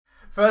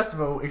First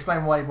of all,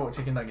 explain why you bought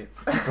chicken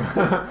nuggets.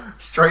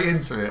 Straight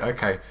into it.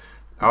 Okay.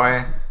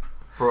 I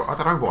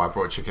don't know why I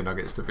brought chicken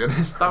nuggets, to be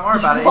honest. Don't worry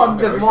about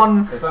it. There's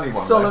one There's only one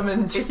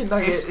Solomon chicken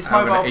nugget. It's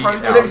I'm mobile gonna eat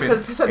protein. it. It looks It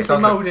potentially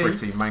does look mouldy.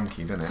 pretty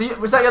manky, doesn't it? So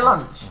was that your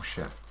lunch? Oh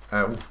shit.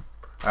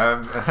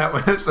 That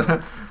was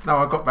no.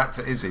 I got back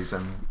to Izzy's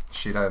and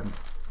she'd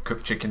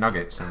cooked chicken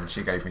nuggets and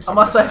she gave me some.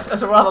 I must say,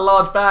 that's a rather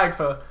large bag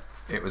for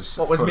it was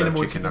what was full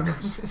minimal of chicken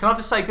nuggets. Can I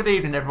just say good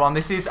evening, everyone?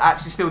 This is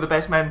actually still the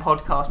Best Men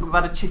podcast, but we've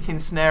had a chicken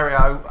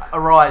scenario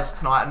arise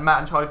tonight, and Matt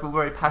and Charlie feel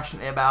very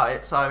passionately about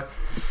it. So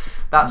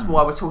that's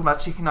why we're talking about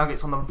chicken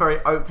nuggets on the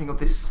very opening of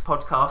this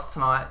podcast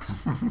tonight.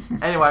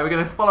 Anyway, we're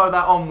going to follow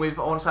that on with,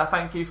 I want to say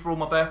thank you for all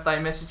my birthday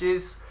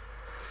messages.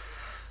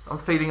 I'm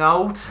feeling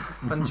old,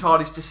 and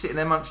Charlie's just sitting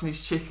there munching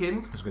his chicken.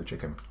 It was good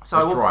chicken. So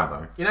It's dry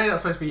though. You know you're not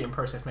supposed to be eating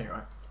processed meat,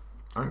 right?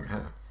 I don't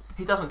care.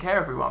 He doesn't care,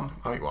 everyone.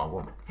 I eat what I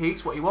want. He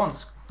eats what he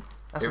wants.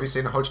 Have you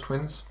seen the Hodge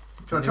twins?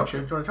 Do you want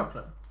chocolate? Do you want a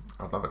chocolate?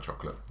 I'd love a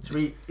chocolate. Should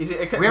we? Is it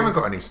acceptable? We haven't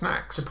got any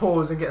snacks. to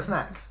pause and get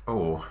snacks.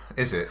 Oh,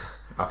 is it?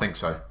 I think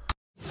so.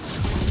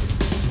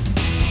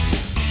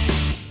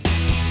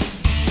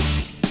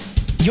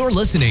 You're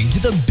listening to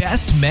the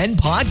Best Men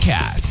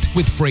Podcast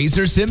with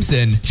Fraser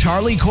Simpson,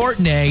 Charlie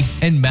Courtenay,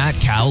 and Matt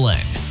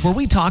Cowlin, where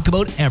we talk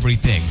about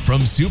everything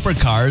from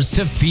supercars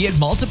to Fiat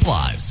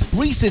Multiplas,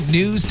 recent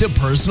news to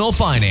personal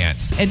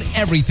finance, and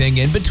everything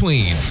in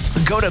between.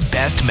 Go to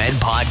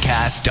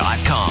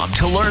bestmenpodcast.com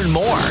to learn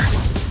more.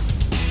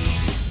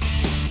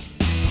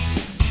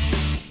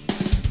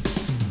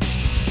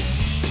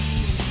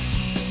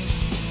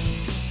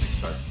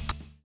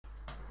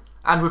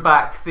 And we're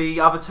back. The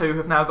other two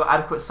have now got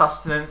adequate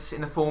sustenance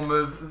in the form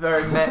of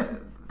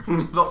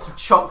lots of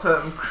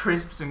chocolate and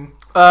crisps and...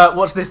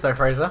 What's this though,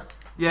 Fraser?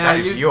 Yeah, That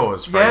is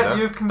yours, Fraser. Yeah,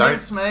 you've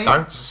convinced me.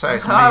 Don't say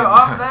it's No, me.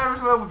 I'm there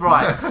as well.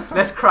 Right,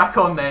 let's crack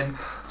on then.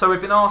 So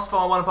we've been asked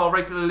by one of our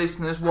regular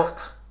listeners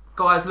what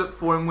guys look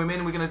for in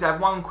women. We're going to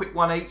have one quick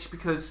one each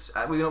because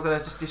we're not going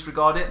to just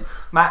disregard it.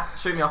 Matt,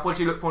 shoot me up. What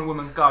do you look for in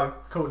women? Go.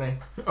 Courtney.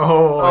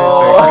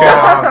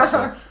 Oh, it's a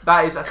good answer.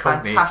 That is a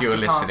Courtney, fantastic if you're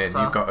listening,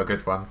 answer. you've got a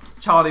good one.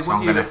 Charlie, So what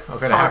I'm do you gonna, look I'm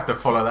going to have to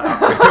follow that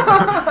up with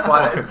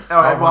Right, all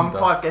right, everyone, wonder.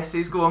 5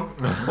 guesses. Go on.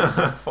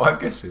 5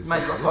 guesses. Mate,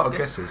 That's a you've got lot of 5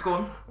 guesses. Go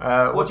on.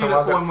 What do you do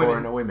look I for look in for women?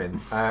 in a woman?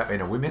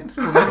 In a woman? In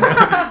a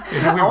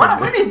I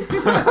want women.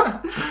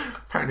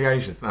 Apparently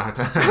Asians. No, I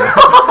don't.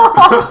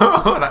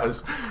 That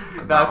was...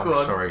 No, go I'm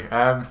on. sorry.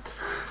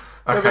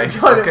 Okay,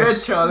 Try I to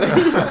guess, Charlie.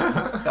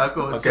 No,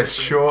 go on. I guess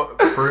short,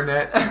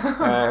 brunette,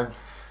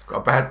 got a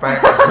bad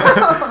back.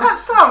 That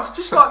sounds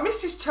just like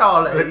Mrs.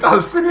 Charlie. It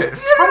does, doesn't it?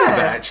 It's Yeah. funny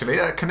that actually,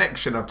 that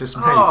connection I've just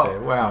made Oh,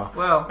 there. Wow.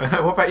 well.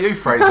 What about you,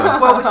 Fraser?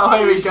 Well, it's Oh,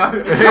 here we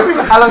funny.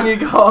 go. How long you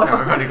got? Yeah,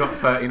 we've only got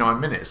 39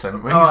 minutes,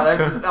 haven't we? All right,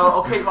 then,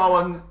 I'll keep my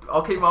one.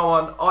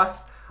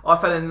 I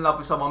fell in love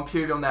with someone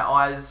purely on their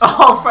eyes.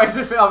 Oh,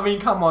 Fraser, I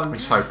mean, come on.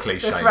 It's so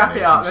cliche. Let's wrap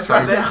isn't it up. It's Let's so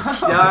wrap it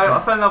up. Yeah, I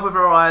fell in love with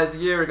her eyes a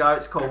year ago.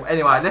 It's cool.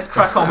 Anyway, let's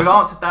crack on. We've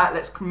answered that.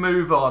 Let's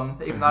move on,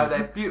 even though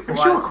they're beautiful It's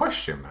eyes. your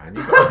question, man.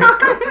 You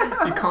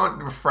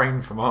can't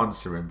refrain from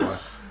answering by.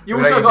 You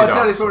Although also got to did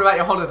tell this answer. woman about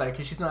your holiday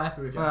because she's not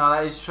happy with you. No,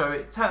 that is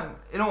true.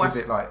 In all Give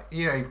it like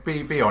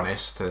be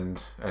honest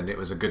and it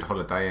was a good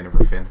holiday and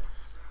everything,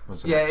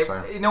 wasn't yeah, it?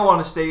 So in all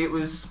honesty, it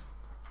was.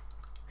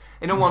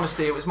 In all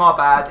honesty, it was my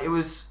bad. It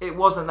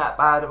wasn't that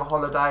bad of a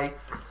holiday.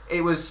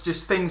 It was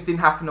just things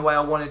didn't happen the way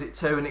I wanted it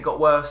to, and it got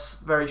worse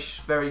very,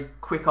 very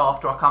quick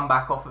after I come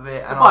back off of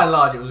it. But And by and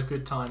large, it was a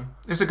good time.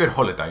 it was a good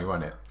holiday,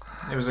 wasn't it?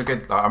 It was a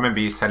good. Like, I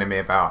remember you telling me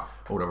about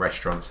all the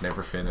restaurants and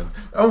everything, and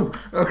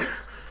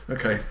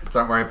okay,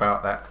 don't worry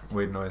about that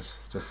weird noise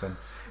just then.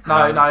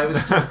 No, it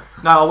was no.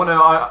 I want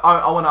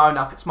to own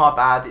up. It's my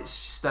bad.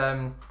 It's just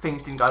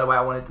things didn't go the way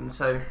I wanted them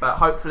to. But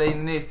hopefully, in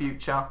the near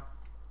future,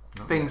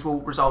 things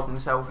will resolve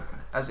themselves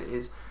as it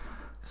is.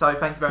 So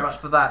thank you very much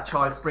for that,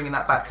 Charlie, for bringing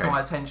that back to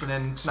my attention.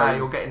 And So- now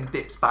you're getting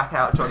dips back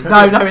out, Johnny.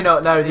 No, we're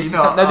not. No, this is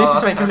not? something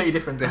Okay. completely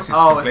different. This is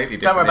Oh, completely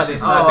don't worry different. about This this.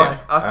 is Oh, no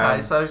dip.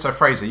 okay, so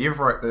Fraser, you've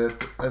wrote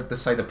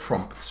the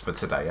prompts for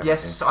today. Haven't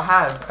yes, I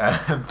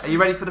have. Are you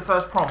ready for the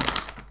first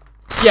prompt?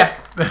 Yeah.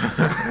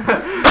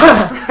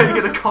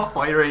 You're gonna cough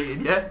while you're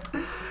eating, yeah?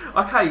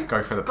 Okay,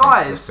 Go for the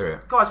prompts. Let's guys. do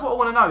it. Guys, what I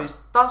want to know is,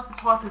 does the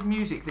type of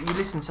music that you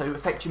listen to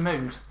affect your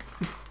mood?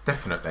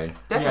 Definitely.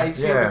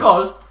 Definitely. Yeah.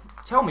 Because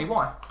Tell me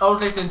why. I was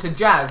listening to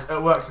jazz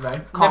at work today.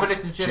 Never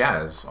listened to jazz.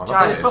 Jazz. I love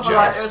Jazz. a It was bit of proper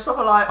like. jazz. It was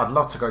proper like. I'd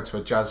love to go to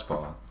a jazz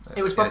bar.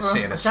 It was proper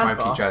sit in a a jazz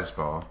smoky bar. jazz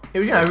bar. It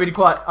was really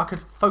quite. I could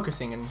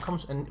focusing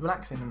and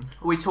relaxing and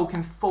Are we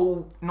talking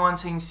full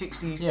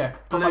 1960s yeah,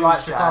 blues proper like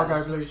jazz?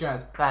 Chicago blues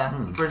jazz. Yeah,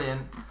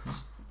 brilliant.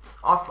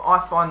 I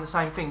find the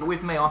same thing, but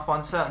with me, I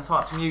find certain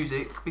types of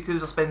music,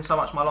 because I spend so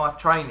much of my life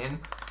training,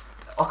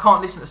 I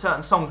can't listen to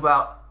certain songs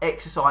without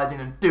exercising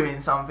and doing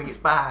something. It's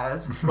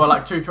bad. Well,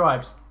 like Two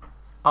Tribes.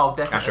 Oh,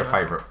 definitely. That's your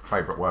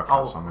favourite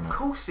workout Oh, song, isn't of it?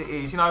 course it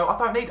is. You know, I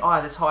don't need Eye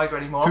of the Tiger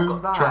anymore. I've Two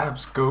got that.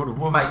 tribes go to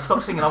war. Mate,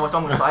 stop singing. I'm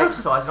going to start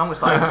exercising. I'm going to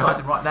start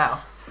exercising right now.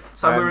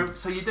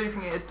 So you do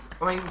think it?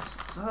 I mean,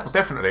 Well,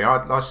 definitely.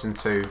 I listen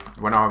to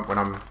when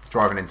I'm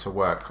driving into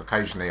work.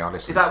 Occasionally, I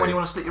listen. Is that to... when you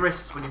want to slit your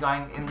wrists when you're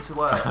going into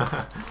work?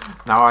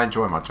 No, I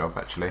enjoy my job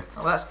actually.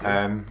 Oh, that's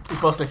good. His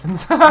boss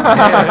listens.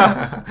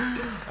 Yeah.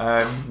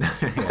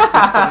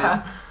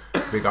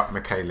 Big up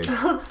Michaeli.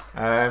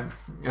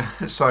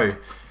 So,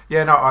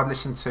 yeah, no, I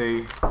listen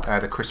to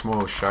the Chris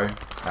Moyle show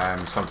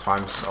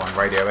sometimes on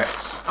Radio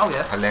X. Oh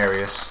yeah.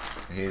 Hilarious.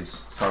 He is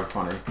so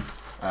funny.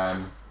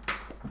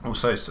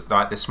 Also,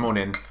 like this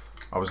morning,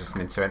 I was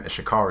listening to Enter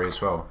Shikari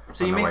as well.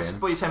 So you mix.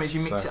 What you're saying is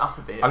you mix it up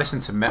a bit. I listen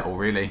to metal.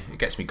 Really, it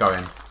gets me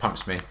going,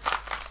 pumps me,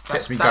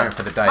 gets me going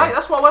for the day. Mate,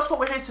 that's what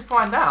we're here to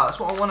find out. That's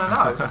what I want to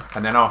know.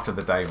 And then after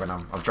the day, when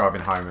I'm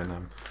driving home and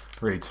I'm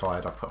really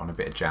tired, I put on a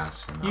bit of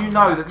jazz. And You I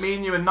know relax. that me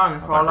and you are known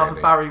for I our don't love really.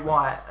 of Barry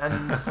White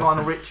and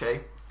Lionel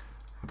Richie.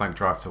 I don't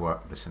drive to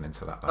work listening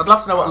to that. Though. I'd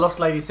love to know what Lost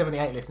Lady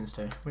 78 listens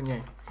to, wouldn't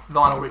you?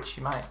 Lionel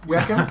Richie, mate. You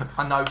reckon?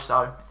 I know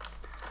so.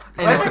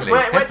 It's Anyway, definitely,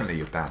 where- definitely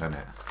your dad, isn't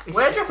it? It's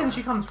Where do just you reckon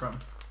she comes from?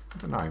 I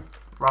don't know.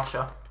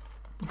 Russia.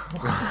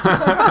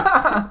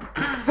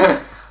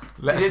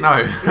 Let us know.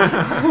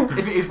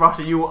 If it is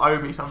Russia, you will owe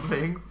me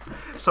something.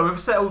 So we've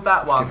settled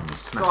that one. Giving me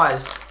snacks.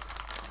 Guys,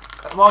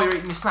 while you're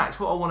eating your snacks,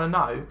 what I want to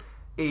know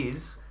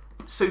is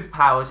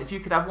superpowers. If you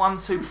could have one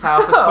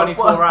superpower for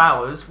 24 What?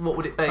 hours, what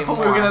would it be? I and thought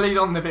we were why? going to lead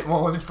on a bit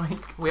more this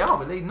week. We are,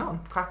 we're leading on.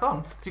 Crack on.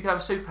 If you could have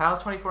a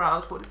superpower, 24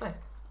 hours, what would it be?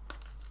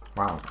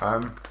 Wow.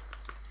 God,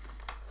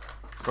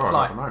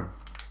 Fly. I don't know.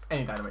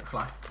 Any day of the week,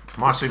 fly.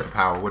 My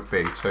superpower would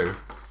be to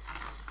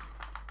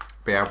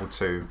be able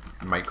to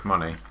make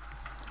money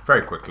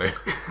very quickly.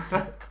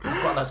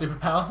 What that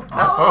superpower?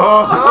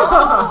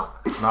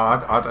 No,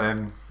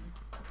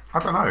 I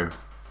don't know.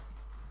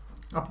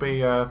 I'd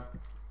be. I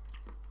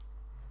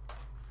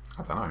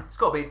don't know. It's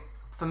got to be,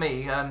 for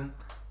me, I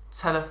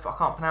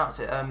can't pronounce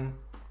it.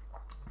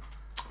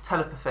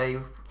 Telepathy.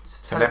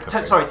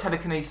 Telepathy. Sorry,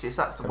 telekinesis.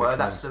 That's the word.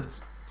 That's the.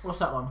 Telekinesis. What's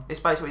that one?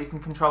 It's basically you can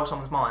control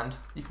someone's mind.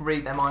 You can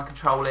read their mind,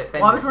 control it.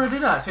 Bend Why it. would you want to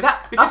do that? See,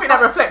 that I Because think that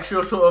that's- reflects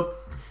your sort of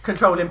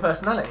controlling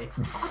personality.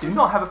 I do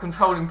not have a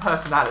controlling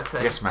personality.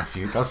 Yes,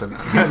 Matthew doesn't.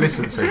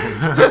 Listen to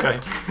him. Okay.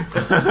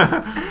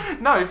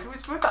 No,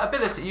 with that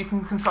ability, you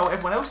can control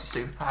everyone else's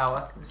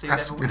superpower, so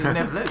you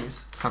never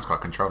lose. Sounds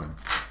quite controlling.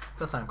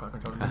 Does sound quite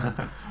controlling.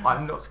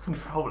 I'm not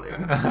controlling.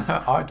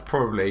 I'd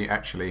probably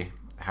actually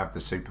have the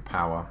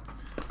superpower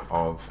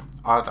of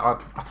I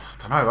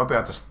don't know. I'd be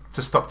able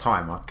to stop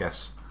time. I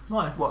guess.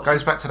 Why? What?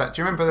 Goes back to that.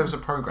 Do you remember there was a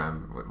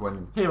program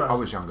when Heroes. I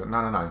was younger?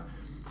 No.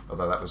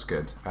 Although that was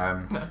good.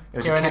 It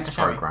was Hero a kids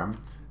Necessary.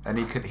 program, and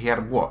he had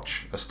a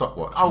watch, a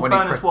stopwatch. Oh, and when he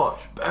Bernard's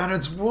watch.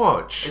 Bernard's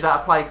watch. Is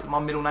that a play? 'Cause my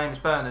middle name is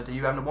Bernard. Are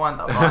you having a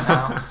wind up right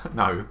now?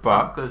 No,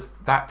 but Oh, good.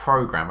 that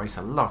program, I used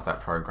to love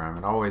that program,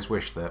 and I always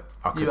wished that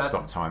I You could had-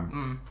 stop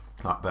time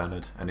like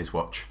Bernard and his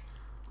watch.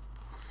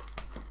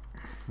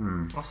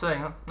 I see.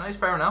 No, it's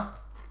fair enough.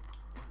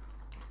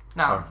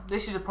 Now,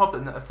 this is a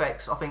problem that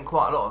affects, I think,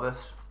 quite a lot of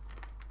us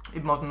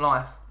in modern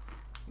life.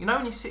 You know,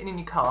 when you're sitting in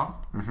your car,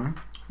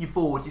 you're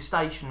bored, you're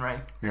stationary.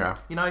 Yeah.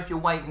 You know, if you're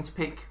waiting to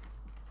pick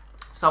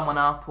someone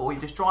up or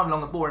you're just driving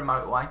along a boring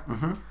motorway,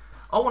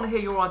 I want to hear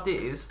your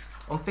ideas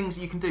on things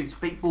that you can do to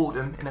beat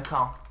boredom in a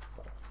car.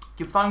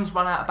 Your phone's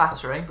run out of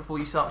battery before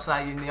you start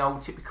saying the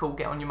old typical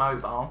get on your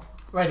mobile.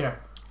 Radio.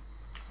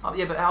 Oh,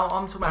 yeah, but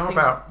I'm talking about How things...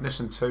 about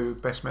listen to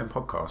Best Men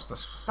podcast?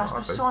 That's That's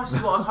what I'd do. precisely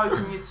what I was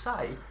hoping you'd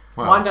say.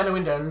 Well, Wind down the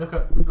window and look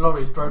at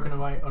lorries broken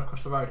away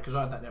across the road, because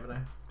I had that the other day.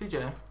 Did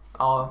you?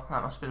 Oh,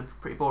 that must have been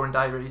a pretty boring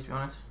day, really, to be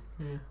honest.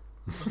 Yeah.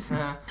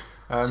 Yeah.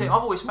 See, I've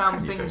always found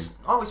can you things. do?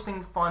 I always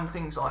find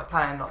things like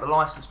playing like the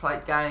license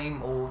plate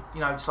game, or you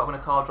know, just like when a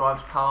car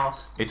drives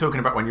past. Are you talking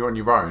about when you're on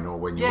your own or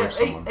when you're Yeah, with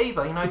someone?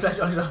 either you know. He plays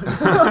it on his own.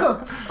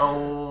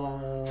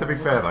 Oh. To be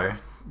fair though,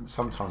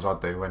 sometimes I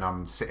do when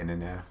I'm sitting in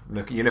there.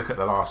 You look at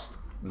the last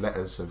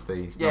letters of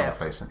the Yeah. number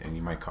plate and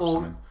you make up Or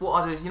something. what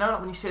I do is, you know, like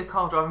when you see a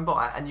car driving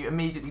by and you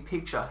immediately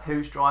picture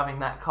who's driving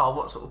that car,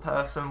 what sort of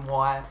person,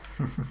 why,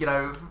 you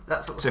know,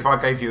 that sort of. So if I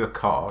gave you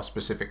a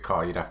specific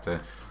car, you'd have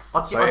to.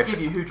 I'd if- give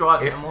you who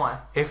drives it if- and why.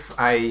 If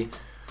a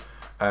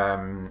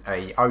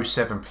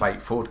 07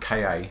 plate Ford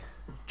KA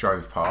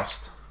drove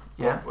past,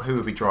 Yeah. who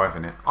would be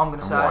driving it? I'm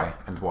gonna and say- why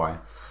and why?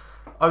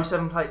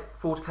 07 plate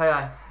Ford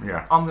KA.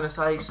 Yeah, I'm gonna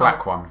say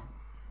black one.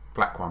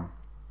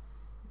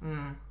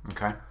 Mm.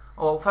 Okay.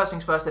 Well, first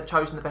things first, they've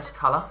chosen the best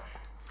colour.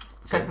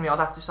 Secondly, I'd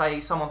have to say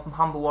someone from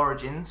humble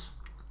origins.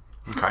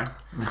 Okay.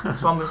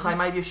 So I'm going to say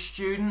maybe a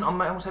student. I'm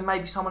going to say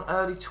maybe someone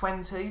early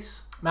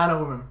 20s. Man or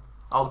woman?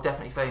 Oh,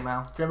 definitely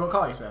female. Do you remember what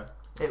car you used to have?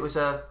 It was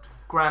a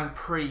Grand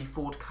Prix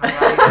Ford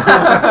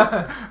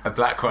KA. A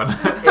black one.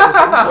 It was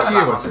also What a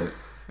year black was one. it?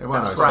 It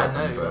wasn't Brand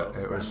 07, new. but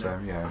it was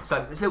yeah. So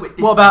it's a little bit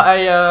different. What about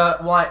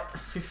a white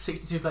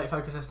 62 plate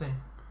Focus ST?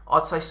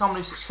 I'd say someone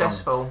who's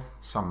successful.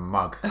 Some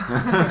mug.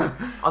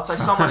 I'd say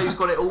someone who's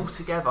got it all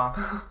together.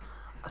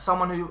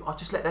 Someone who I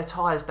just let their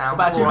tyres down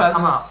What about a before I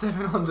come up.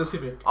 2007 Honda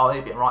Civic? Oh,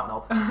 he'd be a right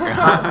knob.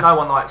 No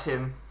one likes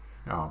him.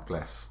 Oh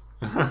bless.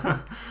 Oh,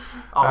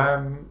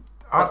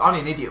 only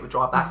an idiot would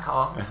drive that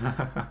car.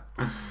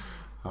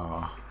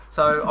 Oh.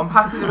 So I'm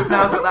happy that we've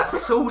now got that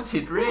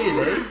sorted,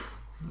 really.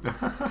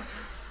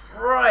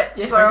 Right,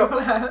 Yeah, so thank you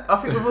for that. I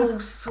think we've all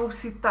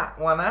sorted that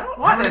one out.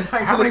 Right then,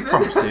 thanks How for many listening.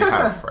 prompts do you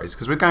have, Fraser?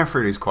 Because we're going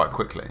through these quite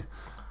quickly.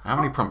 How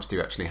many prompts do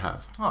you actually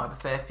have? Oh, I have a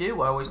fair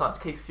few. I always like to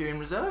keep a few in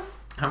reserve.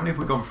 How many have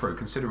we gone through,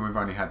 considering we've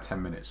only had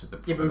 10 minutes of the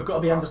Yeah, but we've got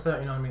to be under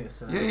 39 minutes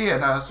today. Yeah,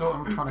 no, that's what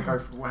I'm trying to go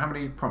for. How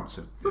many prompts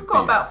have We've do got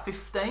you about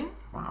 15. have?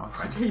 Wow,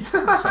 okay. Jeez.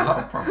 That's a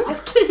lot of prompts.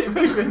 Let's keep it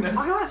moving then.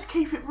 I like to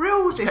keep it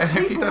real with this. Yeah, if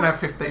you People- don't have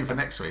 15 for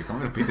next week, I'm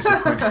going to be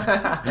disappointed. You're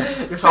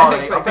setting Charlie,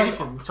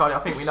 expectations. I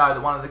think we know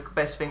that one of the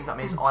best things that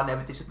means I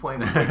never disappoint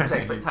when people's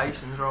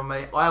expectations are on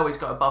me. I always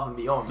go above and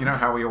beyond. You know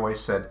how we always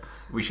said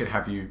we should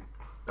have a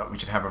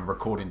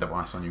recording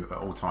device on you at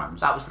all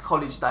times? That was the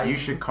college days. You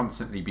should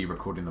constantly be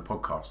recording the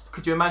podcast.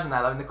 Could you imagine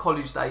that though? In the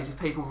college days, if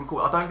people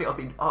record, I don't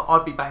think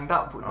I'd be banged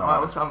up, wouldn't I,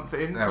 or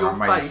something? they were Your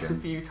face amazing. a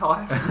few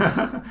times.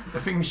 The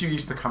things you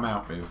used to come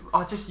out with,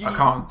 I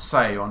can't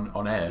say on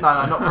air.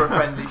 No, not for a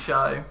friendly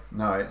show.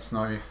 No, it's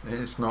not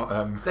Let's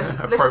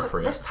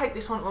appropriate. take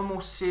this on to a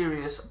more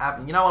serious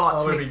avenue. You know, I like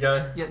Oh, to. here we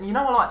go. Yeah, you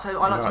know, I like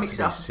to mix it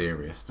be up.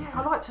 serious. don't Yeah,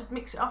 you? I like to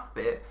mix it up a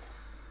bit.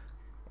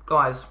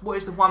 Guys, what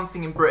is the one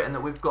thing in Britain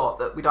that we've got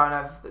that we don't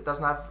have, that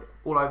doesn't have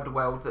all over the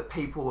world, that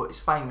people is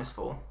famous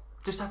for?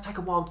 Just take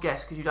a wild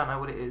guess because you don't know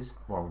what it is.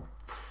 Well,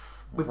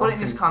 We've one got it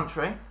in this thing-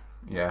 country,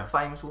 Yeah.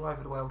 famous all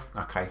over the world.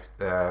 Okay.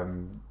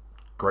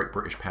 Great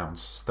British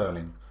pounds,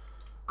 sterling.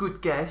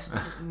 Good guess,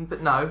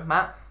 but no,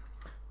 Matt,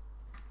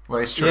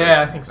 Well, it's true. Yeah,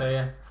 I isn't think it? so,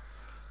 yeah.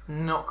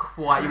 not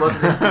quite. You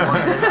wasn't listening,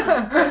 was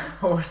you?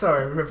 Oh,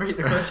 sorry, repeat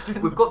the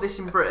question. We've got this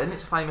in Britain.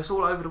 It's famous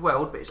all over the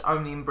world, but it's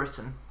only in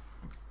Britain.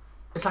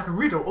 It's like a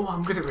riddle. Oh,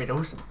 I'm good at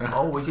riddles.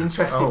 Oh, he's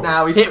interested Oh.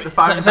 now. He's Yeah, put the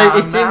phone so down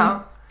it's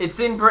now. It's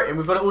in Britain.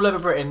 We've got it all over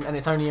Britain, and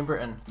it's only in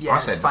Britain. Yeah, I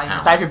it's said the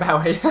famous. pound. David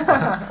Bowie.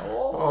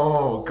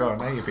 Oh god,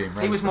 now you're being.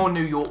 He was more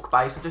New York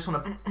based. I just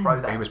want to throw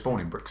that. He was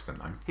born in Brixton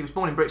though. He was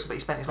born in Brixton, but he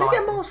spent his Where did you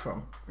life. get Mars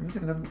from? You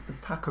get a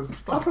pack of I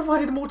stuff.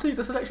 provided a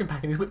Malteser selection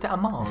pack, and he's whipped out a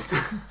Mars.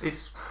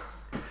 It's...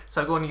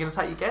 So go on, you're going to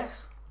take your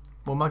guess?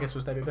 Well, my guess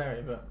was David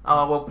Bowie, but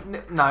Oh well,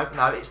 no,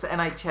 it's the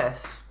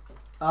NHS.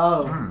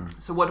 oh,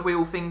 So what do we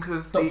all think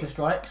of Doctor the?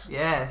 Strikes.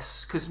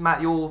 Yes, because Matt,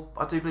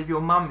 I do believe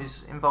your mum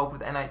is involved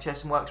with the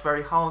NHS and works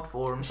very hard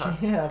for them. So,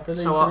 Yeah, I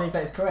believe, So, believe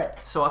that is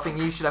correct. so I think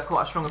you should have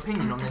quite a strong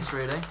opinion on this,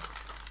 really.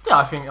 Yeah,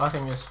 I think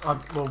it's. I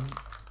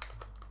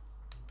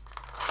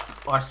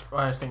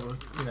just think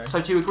you know.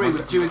 So do you agree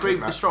with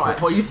the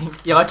strike? What do you think?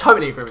 Yeah, I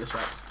totally agree with the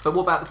strike. But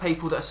what about the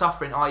people that are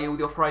suffering, i.e. all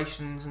the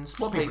operations and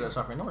What people that are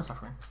suffering? No one's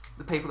suffering.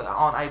 the people that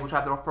aren't able to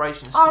have their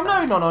operations? Oh,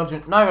 done?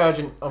 no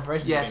urgent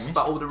operations. are Yes, being missed.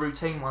 but all the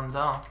routine ones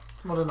are.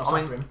 Well, they're not I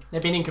mean- suffering.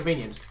 They're being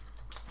inconvenienced.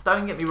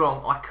 Don't get me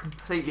wrong, I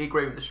completely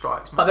agree with the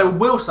strikes. But they myself.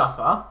 will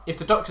suffer if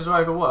the doctors are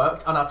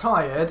overworked and are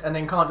tired and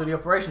then can't do the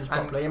operations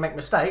properly and make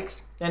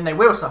mistakes. Then they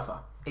will suffer.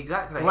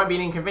 Exactly. It won't be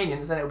an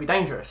inconvenience. Then it will be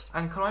dangerous.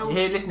 And can I You also,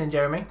 here listening,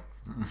 Jeremy?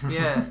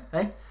 yeah.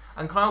 Eh?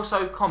 And can I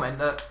also comment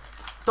that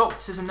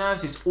doctors and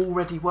nurses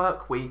already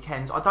work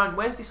weekends?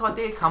 Where's this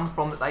idea come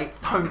from that they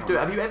don't do it?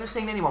 Have you ever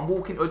seen anyone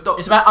walk into a doctor?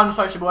 It's about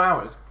unsociable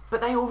hours. But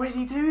they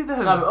already do them.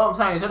 No, but what I'm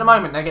saying is at the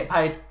moment they get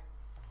paid.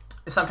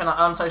 It's something like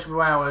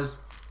unsociable hours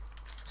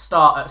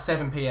start at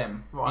 7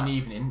 p.m. in Right. the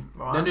evening.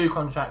 Right. The new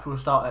contract will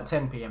start at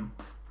 10 p.m.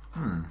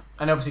 Hmm.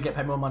 And obviously get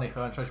paid more money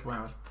for unsociable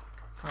hours.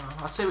 Oh,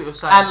 I see what you're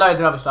saying. And loads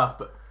of other stuff,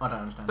 but I don't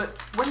understand. But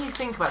when you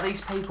think about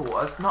these people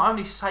are not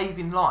only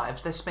saving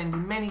lives, they're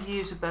spending many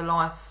years of their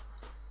life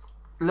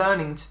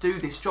learning to do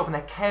this job, and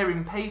they're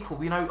caring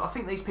people. You know, I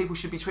think these people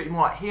should be treated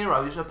more like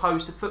heroes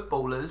opposed to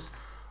footballers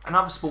and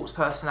other sports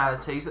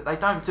personalities that they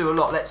don't do a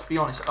lot. Let's be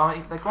honest. I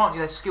mean, they grant you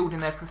they're skilled in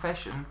their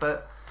profession,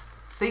 but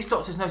these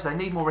doctors know they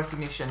need more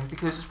recognition,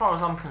 because as far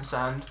as I'm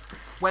concerned,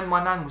 when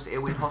my nan was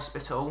ill in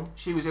hospital,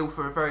 she was ill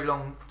for a very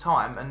long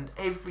time, and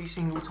every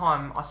single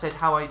time I said,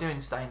 "How are you doing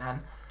today,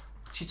 Nan?"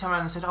 she turned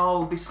around and said,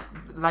 "Oh, this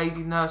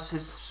lady nurse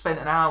has spent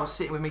an hour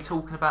sitting with me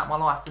talking about my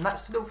life." And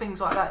that's little things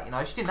like that, you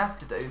know. She didn't have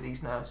to do,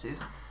 these nurses,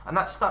 and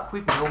that stuck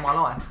with me all my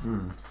life.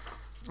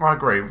 I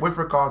agree. With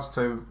regards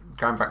to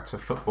going back to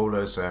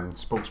footballers and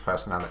sports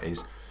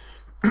personalities,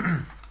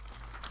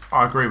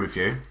 I agree with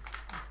you.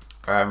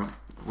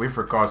 With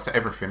regards to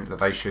everything, that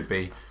they should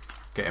be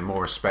getting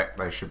more respect.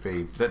 They should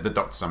be the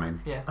doctors. I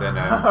mean, Yeah.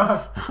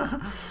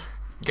 than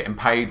getting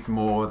paid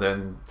more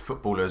than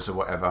footballers or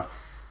whatever.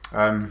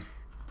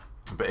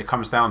 But it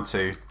comes down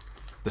to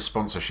the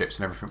sponsorships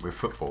and everything with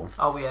football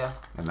Oh yeah.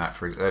 and that.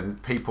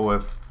 And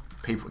people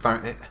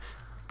don't.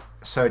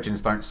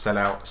 Surgeons don't sell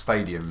out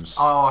stadiums.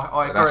 Oh,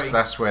 I agree.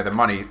 That's where the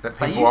money that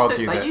They people used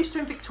argue to. that. They used to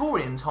in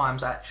Victorian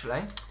times,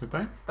 actually. Did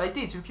they? They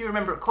did. If you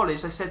remember at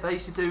college, they said they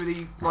used to do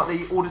the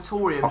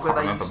auditoriums I where can't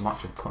they remember used.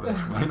 much of college.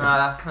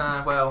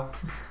 Well,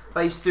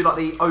 they used to do like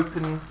the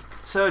open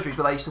surgeries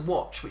where they used to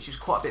watch, which is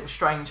quite a bit of a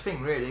strange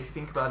thing, really, if you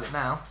think about it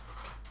now.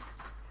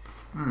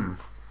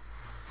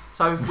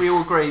 So we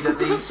all agree that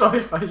the.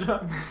 Sorry,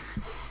 Fraser.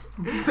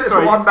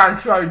 Sorry. One man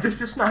show, just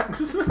your snacks.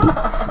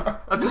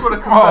 I just want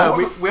to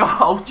confirm we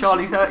are old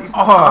Charlie's hurt. His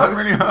Oh, it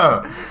really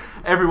hurt.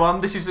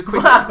 Everyone, this is a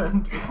quick. What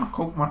happened? I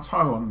caught my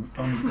toe on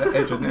the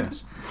edge of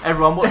this.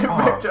 Everyone, what's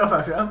Oh. Ripped it off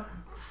after.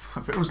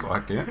 It feels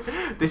like it.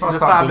 This If I is a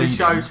start family bleeding,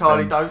 show,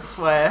 Charlie. then- Don't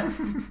swear.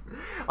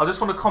 I just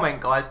want to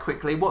comment, guys,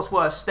 quickly. What's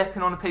worse,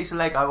 stepping on a piece of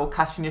Lego or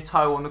catching your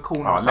toe on the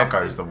corner? Oh, of something?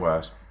 Lego's the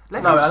worst. No,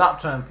 Lego's- an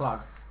upturned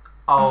plug.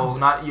 Oh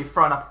no, you've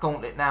thrown up a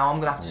gauntlet now. I'm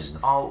gonna have to.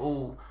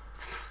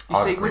 You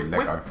I'd see, agree, with,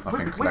 Lego. with, I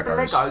think with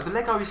Lego's- the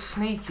Lego is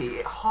sneaky.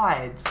 It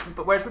hides,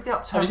 but whereas with the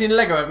Have upturned you seen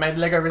Lego have made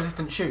Lego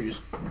resistant shoes?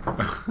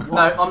 No,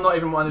 I'm not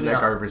even winding it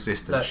Lego up.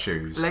 resistant Look,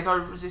 shoes. Lego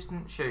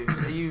resistant shoes,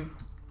 are you?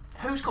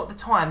 Who's got the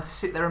time to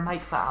sit there and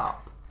make that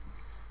up?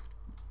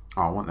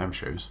 Oh, I want them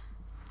shoes.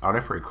 Oh,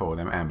 they're pretty cool.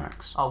 Them Air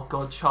Max. Oh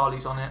God,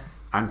 Charlie's on it.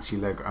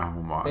 Anti-Lego. Oh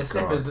my They're god.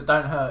 slippers that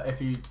don't hurt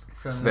if you.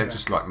 So they're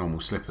just like normal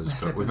slippers,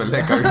 but with a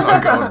slippers. Lego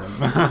logo on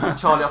them.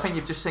 Charlie, I think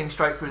you've just seen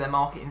straight through their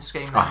marketing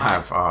scheme. I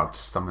have. Oh,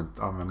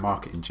 I'm a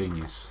marketing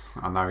genius.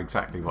 I know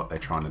exactly what they're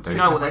trying to do. You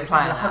know what they're It's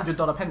playing a at.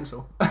 $100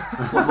 pencil.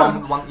 The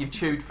one that you've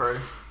chewed through.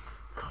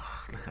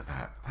 Look at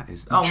that. That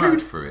is. You Oh, chewed no.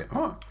 through it.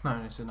 What? No,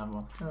 it's another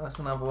one. Oh, that's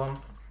another one.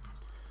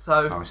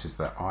 So Oh, this is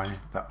the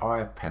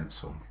eye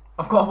pencil.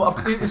 I've got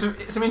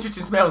some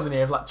interesting smells in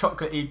here of like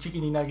chocolatey,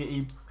 chickeny,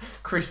 nuggety,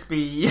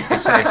 crispy.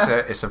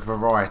 It's a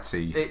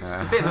variety. it's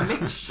a bit of a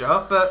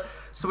mixture, but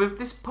so with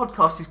this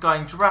podcast is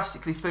going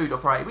drastically food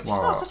operated, which is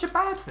Wow. not such a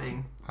bad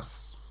thing.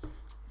 That's,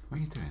 what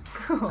are you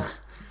doing?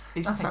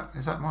 It's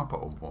Is that my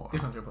bottle of water?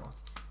 This one's your boss.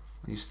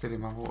 Are you stealing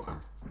my water?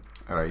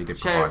 Oh, no, you did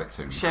Share- provide it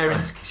to me.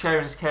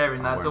 sharing's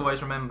caring, lads. won't.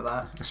 Always remember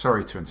that. so-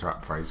 Sorry to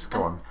interrupt, Fraser.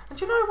 Go on. And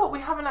do you know what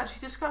we haven't actually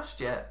discussed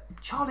yet?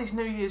 Charlie's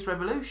New Year's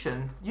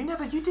revolution. You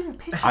didn't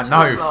pitch it I to know,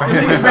 us last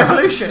fair. week. It's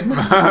revolution.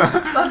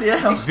 Bloody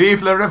hell.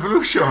 Vive la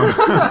revolution!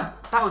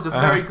 That was a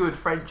very good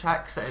French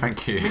accent.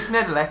 Thank you. Miss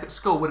Nedelec at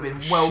school would have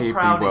been well She'd be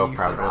proud well of you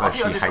proud, for that. although I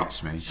think I she just-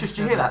 hates me. Shush,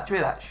 do you hear that? Do you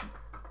hear that? Shh.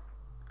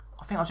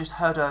 I think I just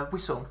heard a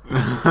whistle.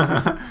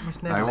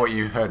 Miss No, Nedley. what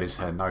you heard is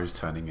her nose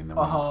turning in the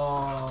wind.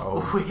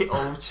 Oh.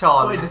 Oh,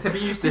 Charlie. What is this to be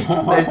used There's,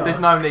 to? there's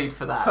no need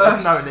for that.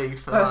 There's no need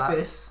for First that.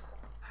 this.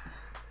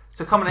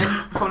 So coming in.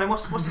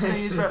 What's this New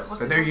Year's? What's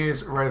The it? New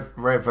Year's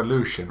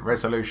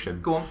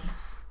resolution. Go on.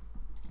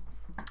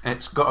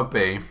 It's got to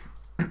be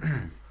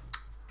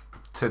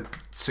to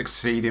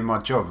succeed in my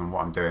job and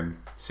what I'm doing.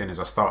 Seeing as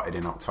I started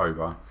in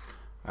October,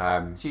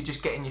 So you're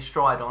just getting your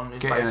stride on. Is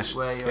Getting a-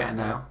 basically where you're at getting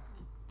a- now.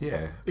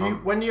 yeah.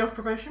 When are you off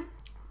probation?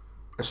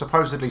 It's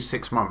supposedly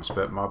 6 months,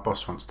 but my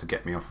boss wants to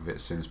get me off of it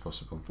as soon as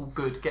possible. All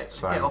good. Get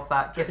So- off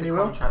that. Get Reckon the he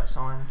will? contract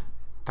signed.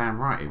 Damn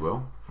right he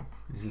will.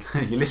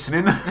 You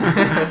listening?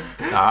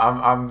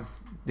 No,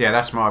 yeah,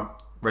 that's my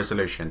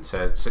resolution,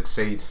 to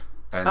succeed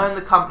and Earn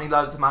the company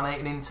loads of money,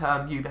 and in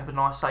turn you have a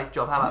nice, safe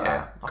job. How about yeah,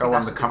 that? I go think on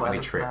that's the a good way company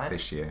of trip looking at it.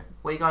 this year.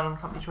 Where are you going on the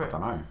company I trip?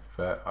 don't know,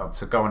 but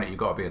to go on it, you've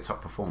got to be a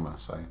top performer.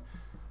 So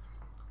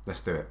let's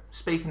do it.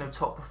 Speaking of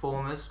top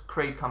performers,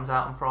 Creed comes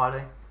out on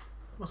Friday.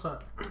 What's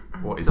that?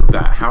 What is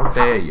that? How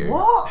dare you?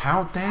 What?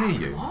 How dare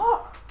you?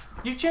 What?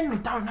 You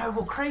genuinely don't know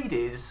what Creed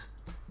is?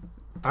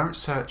 Don't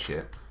search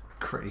it.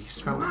 You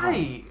spelled it wrong.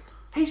 Mate,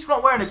 he's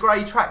not wearing a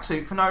grey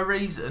tracksuit for no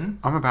reason.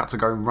 I'm about to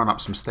go and run up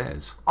some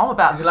stairs. I'm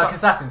about Is to it like go-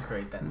 Assassin's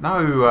Creed then?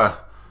 No,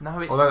 No,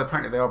 it's although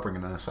apparently they are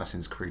bringing an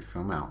Assassin's Creed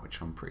film out, which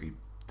I'm pretty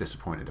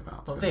disappointed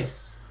about. to What be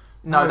honest. this?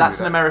 no, no, that's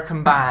an that-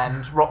 American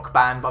band, rock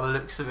band by the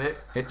looks of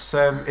it. It's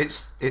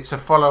a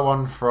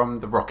follow-on from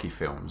the Rocky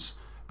films.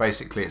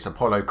 Basically, it's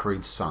Apollo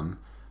Creed's son.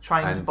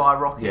 Trained And, by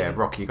Rocky. Yeah,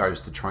 Rocky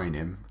goes to train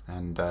him,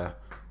 and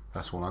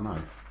that's all I know.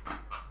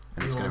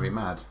 And he's going to be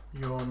mad.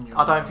 You're on your.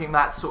 I don't think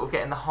that's sort of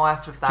getting the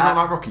hype of that. Do you not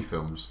like Rocky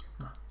films?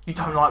 You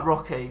don't like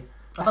Rocky?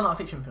 I don't like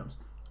fiction films.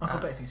 I've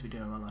got better things to be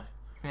doing in my life.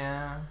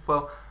 Yeah.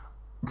 Well,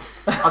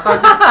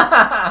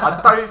 I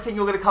don't think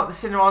you're going to come to the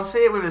cinema and see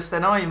it with us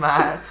then, are you,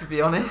 Matt? To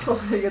be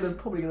honest.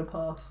 Probably gonna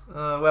pass.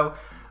 Well,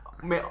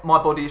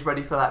 my body is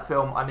ready for that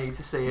film. I need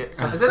to see it.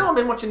 So, Has anyone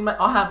been watching?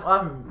 I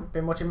haven't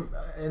been watching.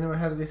 Anyone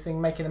heard of this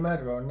thing, Making a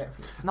Murderer on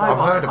Netflix? no, I've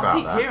but heard I about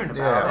keep that. hearing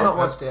Yeah, about I've it. not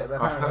watched it,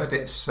 but I've apparently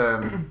heard it's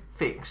it's.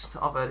 Fixed.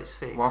 I've heard it's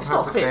fixed. Well, I've It's heard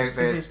not that fixed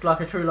they're- because it's like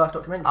a true life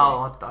documentary.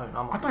 Oh, I don't.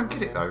 I don't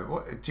get it though.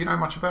 What, do you know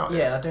much about it?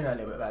 Yeah, I do know a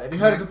little bit about it. Have you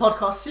heard of the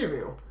podcast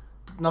Serial?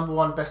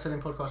 #1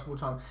 best-selling podcast of all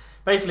time.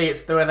 Basically,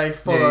 it's the way they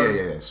follow.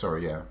 Yeah.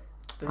 Sorry, yeah.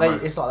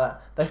 It's like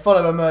that. They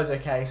follow a murder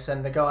case,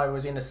 and the guy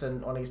was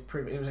innocent on his.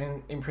 He was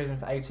in prison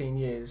for 18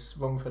 years,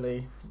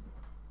 wrongfully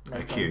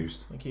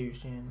Accused.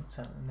 Accused, yeah.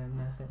 So, and then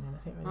that's it.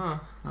 Really. Oh,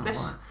 Oh, let's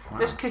wow.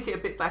 let's kick it a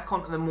bit back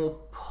onto the more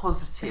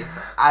positive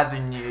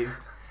avenue.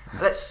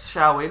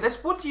 Shall we?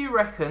 What do you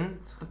reckon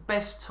the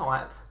best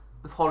type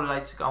of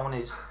holiday to go on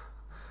is?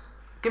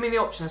 Give me the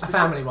options. A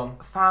family one.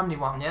 A family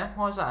one, yeah.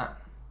 Why is that?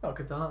 Oh,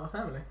 because I like my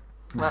family.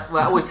 Well,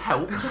 that always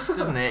helps,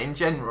 doesn't it? In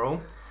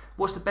general,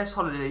 what's the best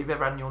holiday you've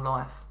ever had in your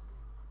life?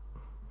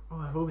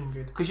 Oh, they've all been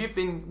good. Because you've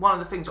been one of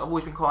the things I've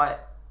always been quite.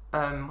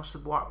 What's the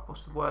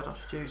word I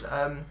should use?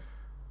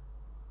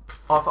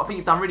 I think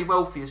you've done really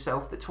well for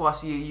yourself. That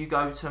twice a year you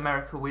go to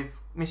America with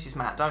Mrs.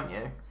 Matt, don't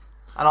you?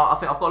 And I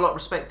think I've got a lot of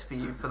respect for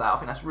you for that. I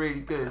think that's really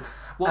good.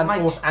 What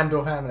makes?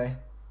 And/or family.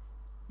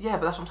 Yeah,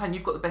 but that's what I'm saying.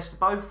 You've got the best of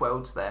both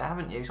worlds there,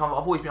 haven't you? So I've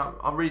always been.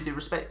 I really do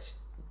respect.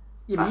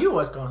 Yeah, but you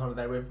always go on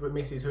holiday with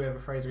Mrs. whoever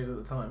Fraser is at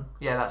the time.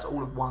 Yeah, that's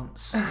all at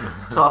once.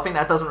 So I think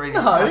that doesn't really.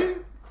 No.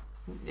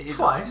 It is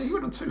Twice? You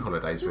went on 2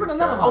 holidays. You with,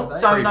 went on another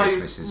holiday? Oh, no,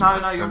 previous Mrs. no,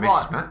 Matt. you're Mrs.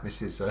 right. Matt,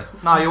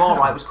 Mrs. No, you are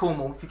right. It was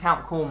Cornwall. If you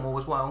count Cornwall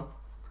as well.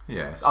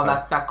 Yeah. Oh,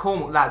 So, that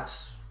Cornwall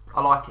lads,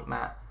 I like it,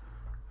 Matt.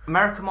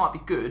 America might be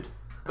good,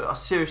 but I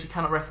seriously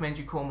cannot recommend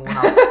you Cornwall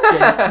enough. No,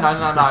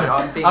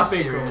 I'm being I've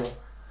been serious. Cornwall.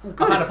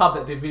 Good. I found a pub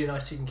that did really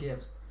nice chicken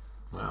Kievs.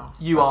 wow.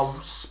 You are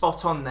That's-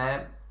 spot on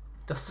there.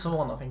 The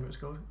Swan, I think it was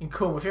called. In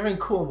Cornwall. If you're in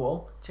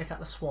Cornwall, check out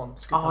the Swan.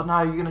 It's a good Oh pub.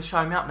 no, you're going to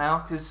show me up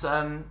now because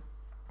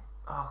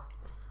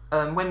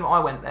when I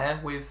went there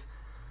with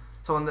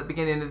someone at the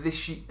beginning of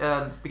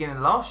beginning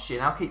of last year,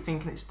 now I keep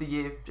thinking it's the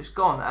year just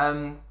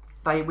gone.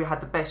 We had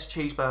the best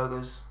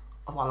cheeseburgers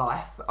of my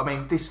life. I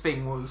mean, this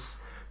thing was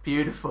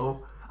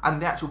beautiful,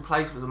 and the actual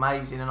place was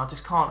amazing. And I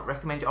just can't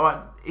recommend it. All right,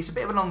 it's a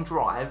bit of a long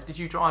drive. Did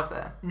you drive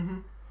there? Mm-hmm.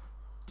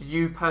 Did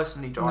you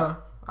personally drive? No.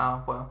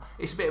 Oh well,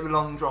 it's a bit of a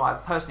long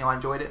drive. Personally, I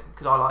enjoyed it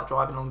because I like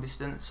driving long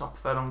distance. I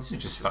prefer long distance.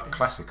 You just stuck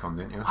classic on,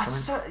 didn't you? Or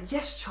something?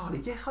 Yes,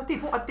 Charlie. Yes, I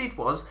did. What I did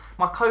was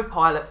my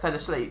co-pilot fell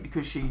asleep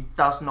because she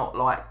does not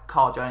like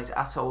car journeys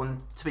at all.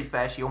 And to be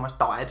fair, she almost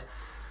died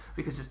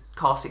because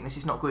car sickness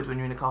is not good when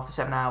you're in a car for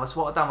 7 hours.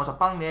 So what I done was I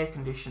bunged the air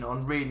conditioner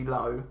on really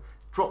low,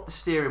 dropped the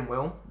steering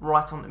wheel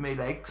right onto my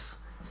legs,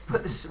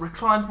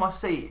 reclined my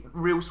seat,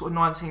 real sort of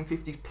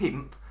 1950s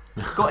pimp,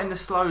 got in the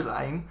slow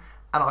lane.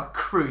 And I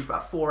cruised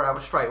about 4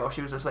 hours straight while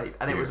she was asleep,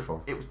 and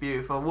Beautiful. it was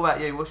beautiful. What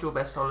about you? What's your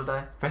best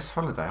holiday? Best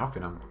holiday I've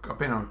been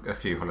on a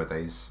few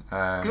holidays.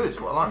 Good.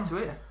 What I like to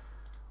hear.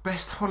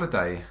 Best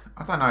holiday.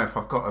 I don't know if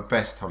I've got a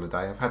best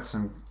holiday. I've had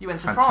some You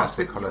went to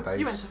fantastic France. holidays.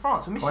 You went to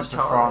France with I went Mrs. to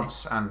Charlie.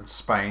 France and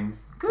Spain.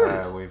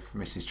 Good. With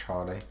Mrs.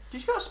 Charlie. Did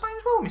you go to Spain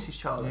as well, Mrs.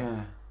 Charlie?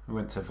 Yeah, we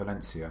went to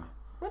Valencia.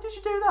 When did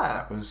you do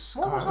that? That was,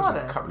 What was it was I a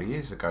there? couple of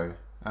years ago.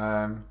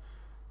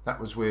 That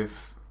was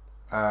with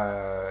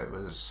it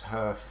was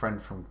her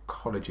friend from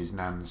college's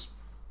nan's.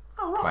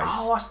 Oh, right.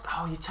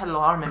 Place. You tell a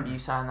lie. I remember you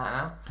saying that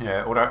now.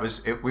 Yeah, although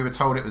we were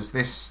told it was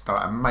this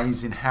like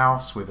amazing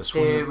house with a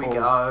swimming Here we pool,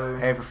 go.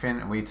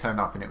 everything, and we turned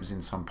up and it was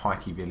in some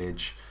pikey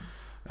village.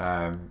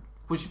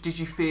 Did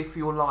you fear for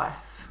your life?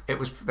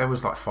 There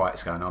was like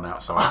fights going on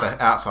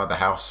outside the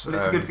house. Well,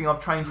 it's a good thing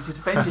I've trained you to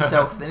defend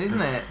yourself, then,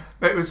 isn't it?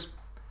 It was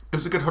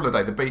a good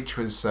holiday. The beach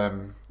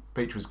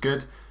was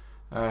good.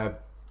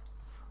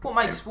 What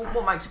makes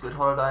a good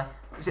holiday?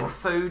 Is it the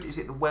food? Is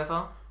it the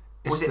weather?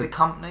 Or is it the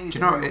company? Do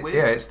you know?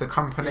 It's the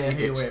company. Yeah,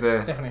 who you're it's with.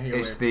 the Definitely who you're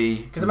it's with.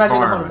 the Because imagine a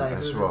environment holiday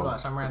as with well. like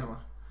some random one.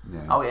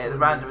 Yeah. Oh yeah, the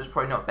random is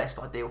probably not best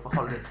ideal for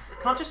holiday.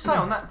 Can I just say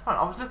on that front,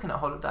 I was looking at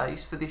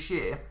holidays for this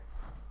year,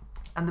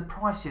 and the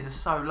prices are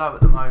so low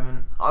at the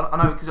moment. I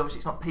know because obviously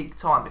it's not peak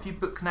time. But if you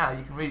book now,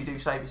 you can really do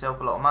save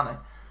yourself a lot of money.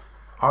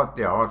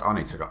 I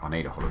need to go. I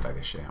need a holiday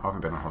this year. I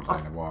haven't been on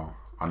holiday in a while.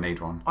 I need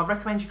one. I'd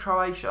recommend you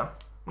Croatia.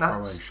 Now,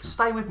 Croatia.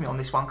 stay with me on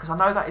this one because I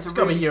know that is It's a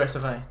got to really... be US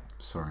of A.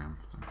 Sorry,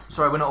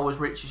 Sorry, we're not always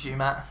rich as you,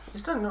 Matt.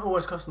 It doesn't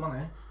always cost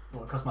money.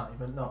 Well, it costs money,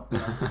 but not.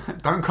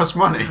 don't cost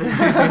money.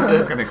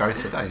 I'm gonna go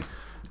today.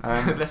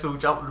 Let's all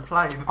jump on the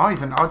plane.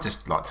 I'd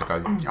just like to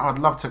go. I'd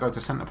love to go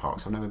to Centre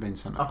Parks. I've never been to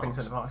Centre I've Parks. been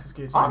to Centre Parks. It's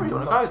good. I really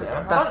want to go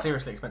there. That's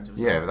seriously expensive.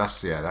 Yeah, but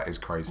that is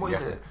crazy. What You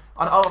is have it?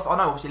 I know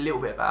obviously a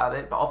little bit about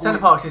it, but I've Centre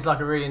always- Parks is like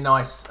a really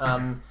nice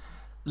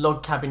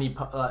log cabiny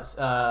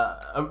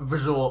a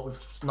resort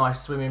with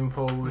nice swimming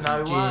pools,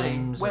 No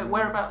gyms, way. and,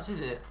 Whereabouts is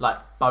it? like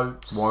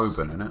boats.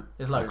 Woburn, isn't it?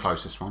 There's The loads.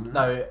 closest one. Isn't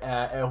No, it?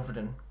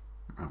 Ilfordon.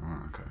 Oh,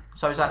 right, okay.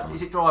 So is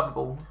it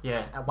drivable?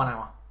 Yeah, at 1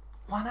 hour.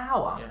 1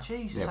 hour? Yeah.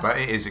 Jesus. Yeah, that's-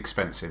 but it is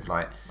expensive.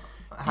 Like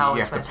how you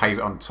have to expensive?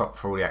 pay on top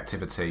for all the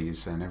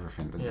activities and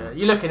everything. Don't Yeah, you?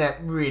 you're looking at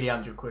really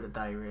 £100 a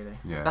day, really.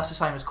 Yeah. That's the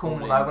same as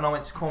Cornwall All in. though. When I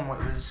went to Cornwall,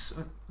 it was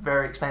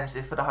very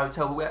expensive for the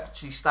hotel. But we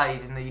actually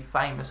stayed in the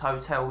famous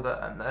hotel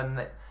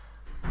that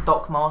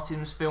Doc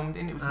Martens filmed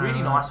in. It was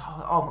really nice.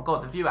 Oh my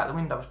god, the view out the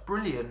window was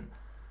brilliant.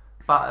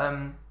 But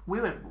we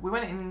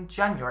went in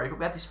January, but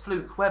we had this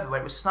fluke weather where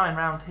it was snowing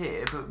around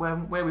here. But where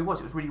we was,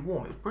 it was really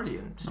warm. It was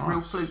brilliant. Just a real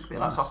Nice, fluke. Bit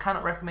nice. So I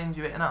cannot recommend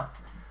you it enough.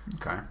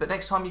 Okay. But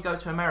next time you go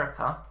to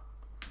America,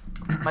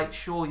 make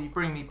sure you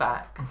bring me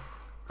back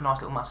a nice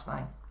little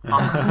Mustang.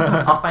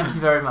 I'll thank you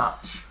very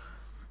much.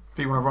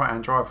 But you want a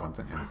right-hand drive one,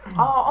 don't you?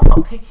 Oh, I'm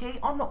not picky.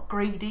 I'm not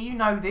greedy. You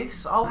know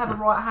this. I'll have a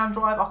right-hand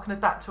drive. I can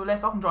adapt to a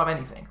left. I can drive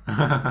anything.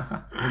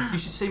 You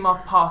should see my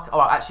park.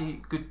 Oh,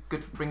 actually,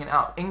 good for bringing it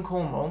up. In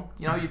Cornwall,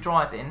 you know, you're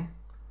driving.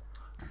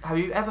 Have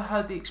you ever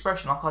heard the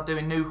expression like I do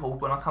in Newhall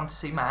when I come to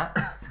see Matt?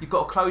 You've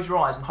got to close your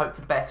eyes and hope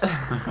for the best.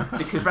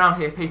 Because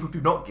round here, people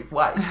do not give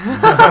way.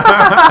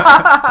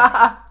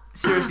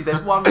 Seriously,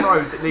 there's one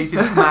road that leads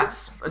into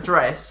Matt's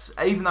address.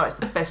 Even though it's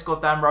the best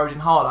goddamn road in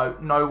Harlow,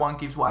 no one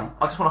gives way.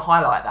 I just want to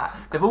highlight that.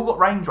 They've all got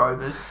Range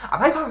Rovers,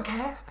 and they don't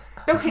care.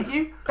 They'll hit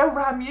you. They'll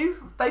ram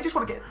you. They just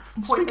want to get...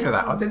 Speaking of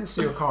that, I didn't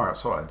see your car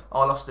outside. Oh,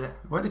 I lost it.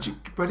 Where did you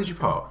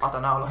park? I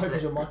don't know, I lost Hope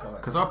it's it. your mic on it.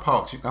 Because I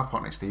parked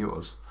next to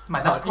yours. Mate,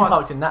 You that's private.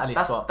 parked in Natalie's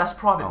spot. That's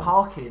private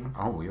parking.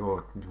 Oh,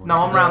 you're No,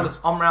 I'm round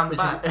the Which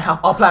back. is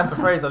our plan for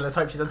Fraser. Let's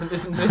hope she doesn't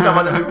listen to this.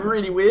 Otherwise it'll be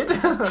really weird.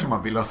 She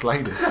might be lost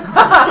lady.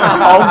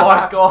 Oh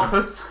my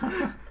god.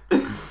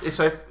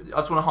 So I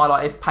just want to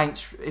highlight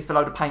if a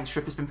load of paint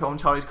strip has been put on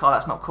Charlie's car,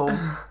 that's not cool.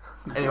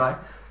 Anyway,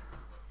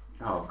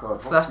 Oh God,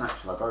 what That's- snack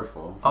shall I go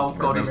for? Oh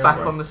God, he's back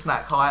on the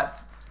snack hype.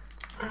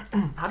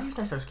 How do you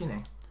stay so skinny?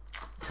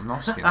 I'm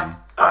not skinny.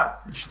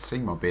 You should see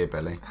my beer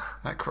belly.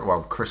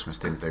 Christmas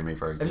didn't do me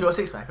very Have good. you got a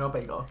six pack? I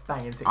bet you got a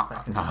banging six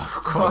pack. No,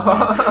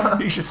 God,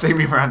 no. You should see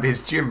me around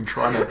this gym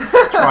trying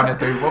to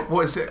do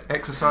what is it?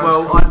 Exercise.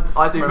 Well, called?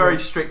 I do very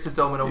strict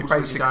abdominals. You're which you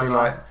basically don't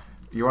like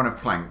you're on a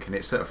plank and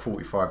it's at a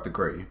 45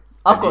 degree.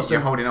 I've and got you're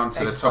some holding on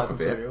to the top of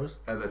materials.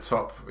 it. At the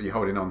top, you're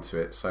holding on to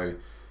it. So,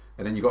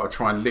 and then you got to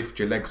try and lift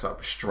your legs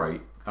up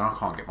straight. And I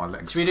can't get my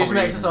legs. Should we do some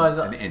probably exercise?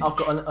 an inch. I've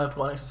got an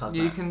exercise.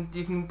 You mat. can.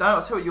 Don't.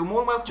 I tell you, you're more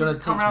than welcome Do you to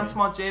wanna come teach around me? to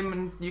my gym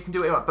and you can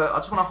do it. But I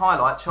just want to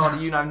highlight,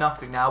 Charlie. You know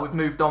nothing now. We've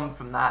moved on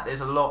from that.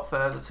 There's a lot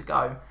further to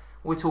go.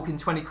 We're talking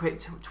 20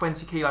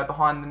 kilo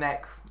behind the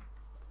neck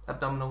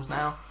abdominals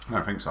now, I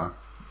don't think so.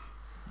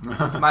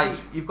 mate.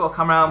 You've got to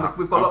come around.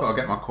 We've got I've got lots.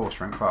 to get my core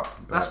strength up.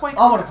 That's why.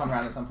 I want to come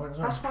around at some point as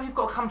well. That's why you've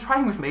got to come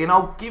train with me, and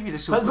I'll give you the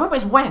But sort. the problem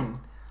is when?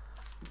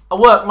 I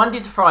work Monday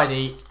to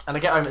Friday and I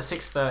get home at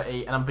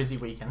 6:30 and I'm busy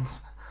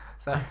weekends.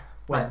 So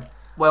when?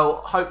 Well,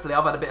 hopefully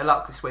I've had a bit of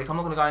luck this week. I'm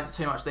not going to go into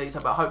too much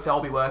detail, but hopefully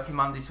I'll be working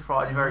Monday to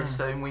Friday very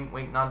soon. Wink,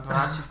 wink, nudge,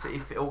 nudge.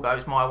 If it all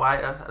goes my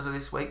way as of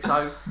this week,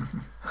 so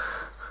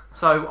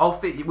I'll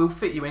fit you. We'll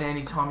fit you in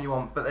any time you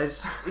want. But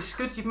it's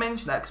good you've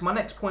mentioned that because my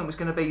next point was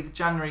going to be the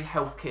January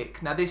health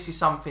kick. Now this is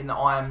something that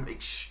I am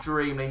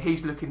extremely.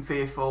 He's looking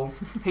fearful.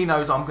 He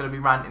knows I'm going to be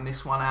ranting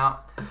this one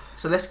out.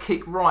 So let's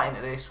kick right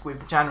into this with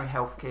the January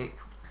health kick.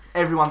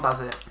 Everyone does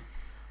it.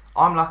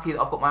 I'm lucky that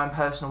I've got my own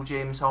personal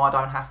gym, so I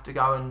don't have to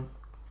go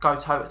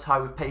toe to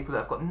toe with people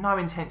that have got no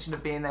intention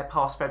of being there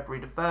past February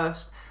the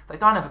 1st. They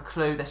don't have a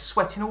clue. They're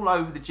sweating all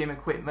over the gym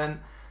equipment,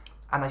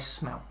 and they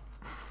smell.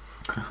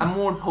 And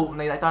more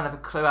importantly, they don't have a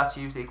clue how to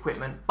use the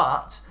equipment,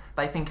 but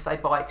they think if they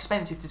buy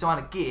expensive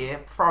designer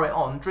gear, throw it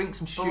on, drink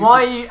some But stupid...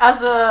 why are you,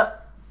 as a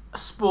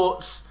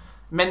sports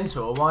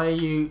mentor, why are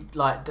you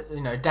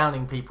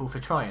downing people for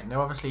trying? They're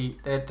obviously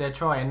they're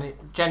trying.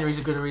 January's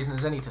as good a reason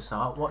as any to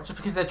start. What, just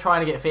because they're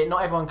trying to get fit,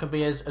 not everyone can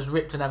be as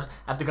ripped and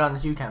have the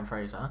guns you can,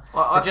 Fraser.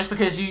 So just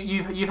because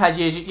you've had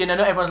years, not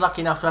everyone's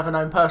lucky enough to have an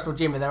own personal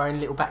gym in their own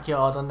little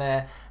backyard on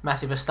their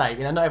massive estate.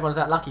 Not everyone's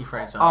that lucky,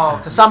 Fraser.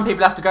 So some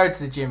people have to go to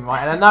the gym,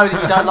 right? And I know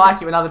that you don't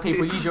like it when other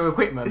people use your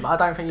equipment, but I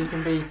don't think you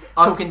can be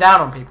talking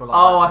down on people like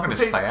that. I'm going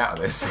to stay out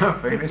of this. I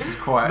think this is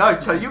quite. No,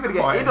 so you're going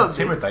to get in on this.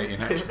 Intimidating,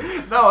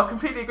 actually. No, I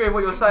completely agree with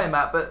what you're saying,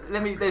 Matt, but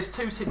there's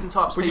two different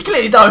types of Well, you people.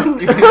 clearly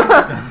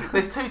don't.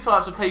 There's two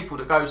types of people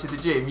that go to the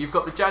gym. You've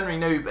got the January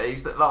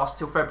newbies that last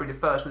till February the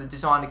 1st with the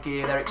designer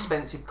gear, their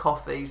expensive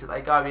coffees that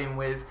they go in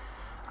with,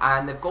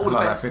 and they've got all the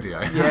like best... that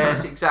video.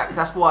 Yes, exactly.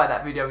 That's why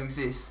that video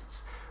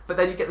exists. But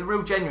then you get the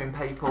real genuine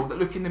people that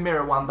look in the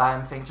mirror one day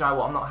and think, "Do you know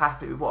what, I'm not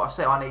happy with what I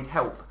say, I need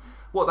help."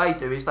 What they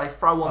do is they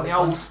throw on the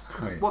old...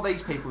 Wait. What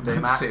these people do,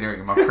 I'm Matt... sitting here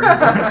eating my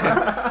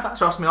Pringles.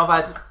 Trust me, I've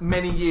had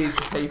many years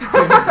with people.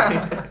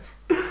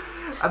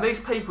 And these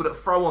people that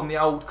throw on the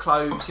old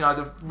clothes,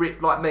 the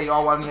ripped, like me,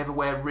 I'll only ever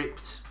wear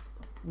ripped,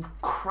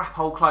 crap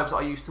old clothes that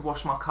I used to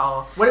wash my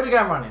car. When are we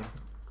going running?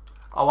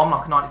 Oh, I'm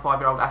like a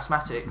 95-year-old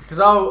asthmatic. Because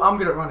I'm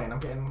good at running. I'm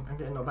getting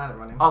not bad at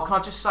running. Oh, can I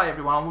just say,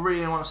 everyone, I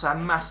really want to say a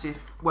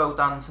massive well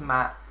done to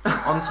Matt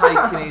on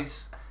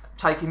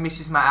taking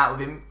Mrs. Matt out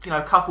with him.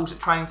 Couples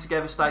that train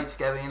together stay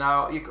together.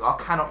 I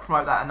cannot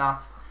promote that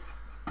enough.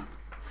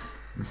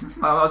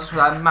 I just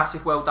want to say a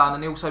massive well done,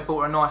 and he also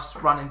bought a nice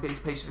running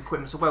piece of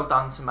equipment. So well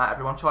done to Matt,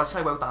 everyone. Try to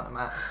say well done to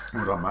Matt.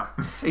 Well done, Matt.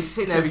 He's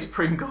sitting there with his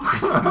Pringles.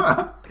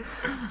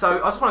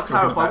 So I just want to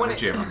clarify when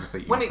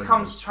it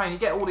comes to training, you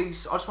get all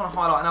these. I just want to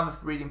highlight another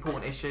really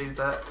important issue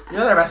that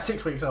They're about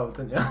 6 weeks old,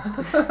 didn't you?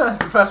 That's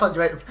the first one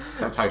you ate.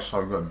 That tastes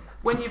so good.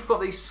 when you've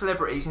got these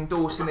celebrities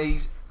endorsing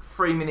these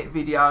 3-minute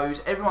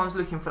videos, everyone's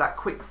looking for that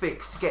quick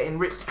fix to get in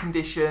ripped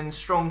condition,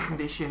 strong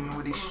condition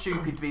with these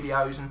stupid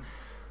videos, and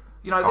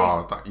these.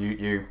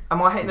 You.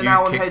 Am I hitting the nail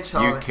on the head, You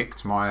Charlie?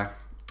 kicked my.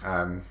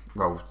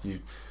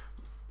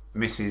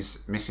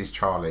 Mrs.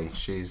 Charlie.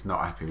 She's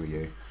not happy with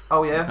you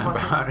Oh yeah.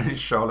 about this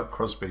Charlotte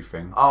Crosby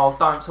thing. Oh,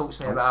 don't talk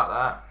to me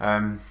about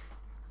that.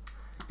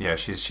 Yeah,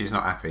 she's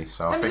not happy.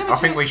 So I Let me think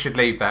tell you- we should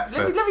leave that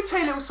for. Let me tell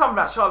you a little something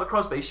about Charlotte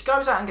Crosby. She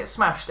goes out and gets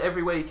smashed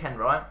every weekend,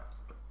 right?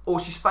 Or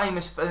she's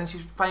famous for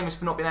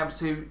not being able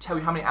to tell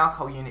you how many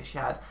alcohol units she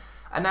had.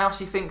 And now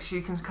she thinks she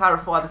can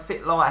clarify the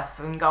fit life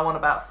and go on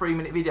about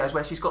 3-minute videos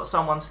where she's got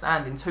someone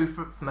standing 2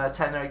 foot from her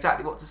telling her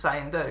exactly what to say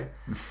and do.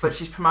 But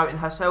she's promoting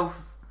herself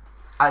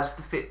as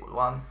the fit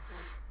one.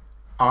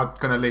 I'm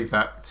going to leave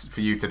that for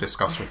you to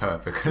discuss with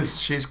her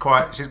because she's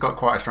got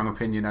quite a strong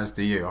opinion, as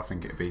do you. I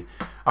think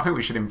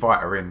we should invite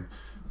her in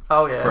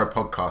Oh yeah. for a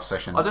podcast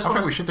session. I I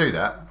think we should do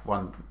that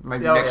one.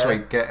 Maybe Oh, next yeah.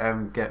 week. Get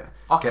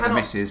the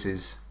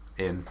missus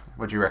in.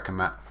 What do you reckon,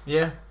 Matt?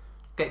 Yeah.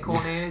 Get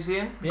Courtney in, is he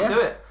in? Yeah. Let's do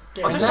it.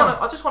 Get I him just down.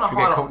 want to Should we get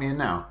highlight. Courtney in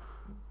now?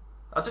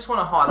 I just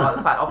want to highlight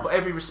the fact I've got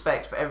every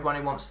respect for everyone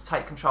who wants to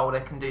take control of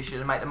their condition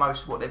and make the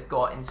most of what they've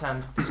got in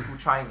terms of physical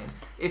training.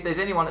 If there's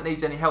anyone that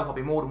needs any help, I'll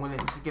be more than willing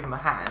to give them a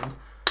hand.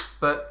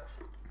 But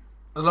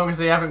As long as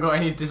they haven't got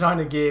any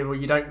designer gear or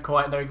you don't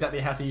quite know exactly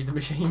how to use the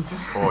machines.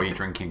 Or are you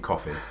drinking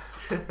coffee?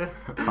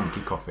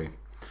 Funky coffee.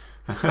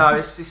 No,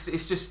 it's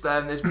just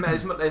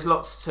there's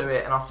lots to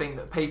it, and I think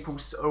that people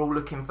are all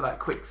looking for that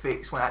quick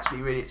fix when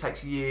actually really it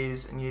takes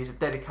years and years of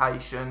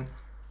dedication,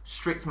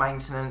 strict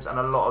maintenance, and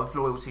a lot of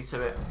loyalty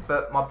to it.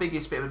 But my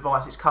biggest bit of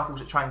advice is couples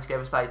that train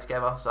together stay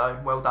together. So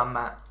well done,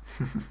 Matt.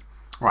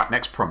 Right,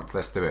 next prompt.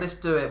 Let's do it. Let's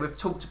do it. We've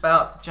talked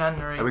about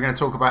January. Are we going to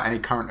talk about any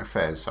current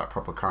affairs, like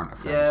proper current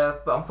affairs? Yeah,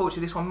 but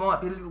unfortunately this one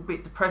might be a little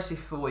bit depressive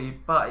for you,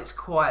 but it's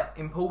quite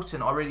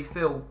important, I really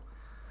feel.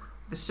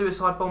 The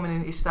suicide bombing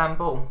in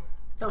Istanbul.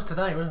 That was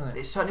today, wasn't it?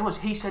 It certainly was.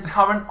 He said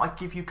current, I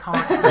give you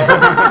current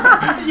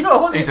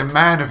affairs. He's a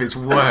man of his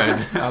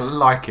word. I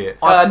like it.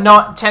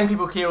 10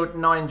 people killed,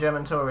 9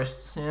 German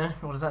tourists. Yeah,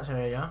 what does that tell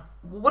you? Yeah.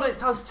 What it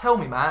does tell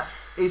me, Matt,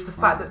 is the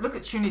fact that, look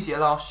at Tunisia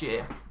last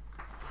year.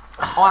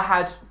 I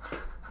had...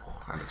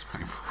 That looks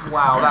painful.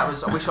 Wow, that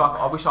was... I wish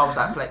I was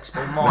that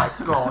flexible. My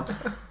God.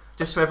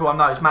 Just so everyone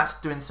knows, Matt's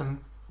doing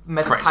some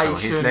meditation. Pretzel.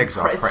 His legs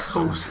are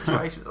pretzels.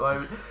 Situation at the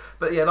moment.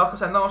 But yeah, like I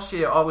said, last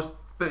year I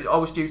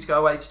was due to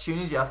go away to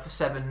Tunisia for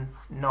 10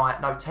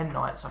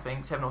 nights, I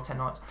think, 7 or 10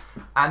 nights.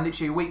 And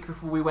literally a week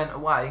before we went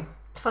away...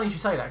 It's funny you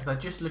should say that, because I'm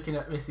just looking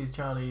at Mrs.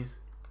 Charlie's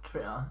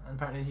Twitter, and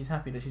apparently she's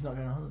happy that she's not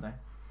going on holiday.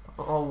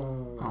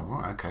 Oh,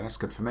 right, okay, that's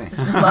good for me.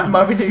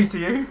 Might be news to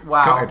you.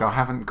 Wow. Gutted, I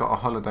haven't got a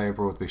holiday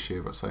abroad this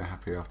year, but so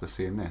happy after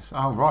seeing this.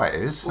 Oh, right,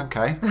 it is.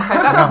 Okay.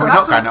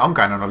 I'm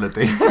going on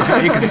holiday.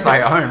 You can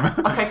stay at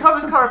home. Okay, can I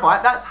just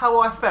clarify? That's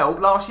how I felt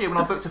last year when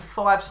I booked a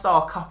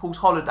 5-star couples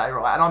holiday,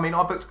 right? And I mean,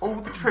 I booked all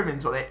the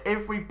trimmings on it,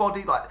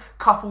 everybody, like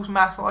couples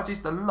massages,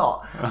 the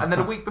lot. And then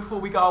a week before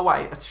we go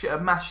away, a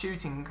mass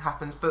shooting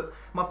happens. But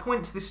my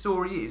point to this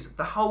story is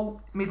the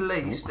whole Middle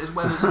East, as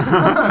well as...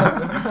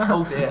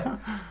 Oh dear.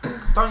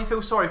 Don't you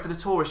feel sorry for the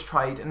tourist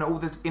trade and all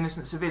the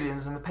innocent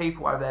civilians and the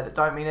people over there that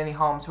don't mean any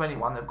harm to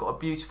anyone? They've got a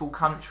beautiful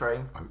country,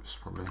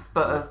 probably,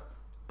 but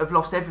have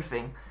lost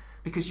everything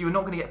because you're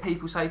not going to get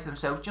people say to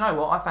themselves, do you know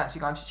what, I fancy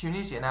going to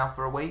Tunisia now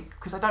for a week,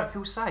 because they don't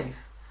feel safe,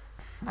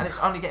 and it's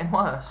only getting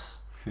worse.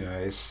 Yeah,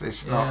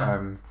 it's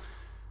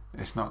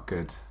not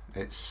good.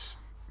 It's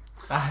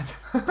bad.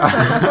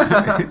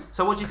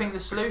 So what do you think the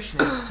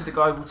solution is to the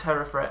global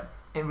terror threat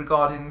in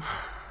regarding...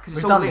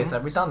 We've done this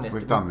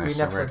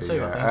already.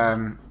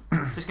 Yeah.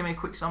 Just give me a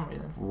quick summary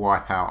then.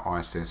 Wipe out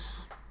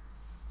ISIS.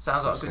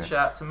 Sounds like a good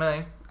shout to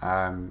me.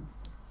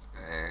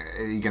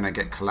 You're going to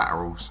get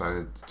collateral,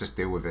 so just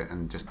deal with it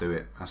and just do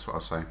it. That's what I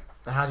say.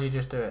 How do you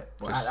just do it?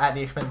 At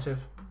the expense of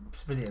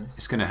civilians?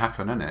 It's going to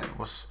happen, isn't it?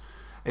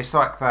 It's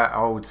like that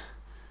old...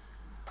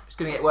 It's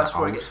going to get worse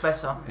before it gets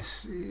better.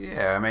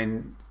 I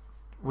mean...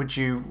 Would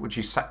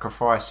you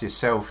sacrifice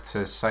yourself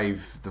to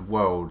save the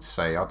world?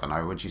 Say, I don't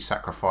know. Would you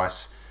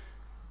sacrifice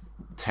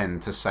 10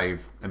 to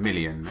save 1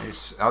 million?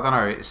 I don't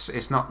know.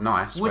 It's not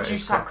nice. Would you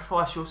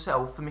sacrifice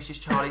yourself for Mrs.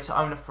 Charlie to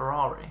own a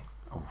Ferrari?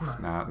 Oh,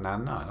 no.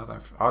 I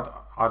don't.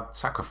 I'd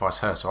sacrifice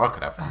her so I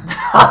could have one.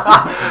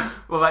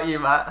 What about you,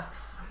 Matt?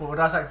 Well, would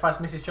I sacrifice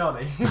Mrs.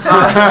 Charlie?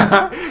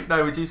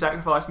 No. Would you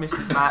sacrifice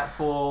Mrs. Matt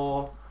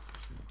for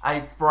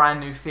a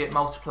brand new Fiat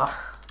Multipla?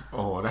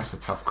 Oh, that's a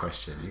tough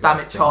question. Damn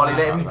it, Charlie.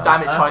 Damn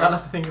it, Charlie. I'll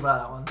have to think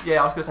about that one.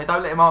 Yeah, I was going to say,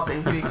 don't let him answer.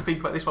 He needs to think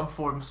about this one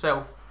for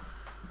himself.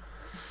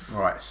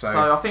 Right,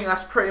 so I think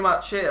that's pretty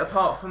much it.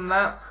 Apart from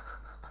that.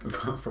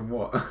 From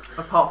what?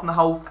 Apart from the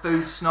whole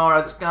food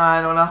scenario that's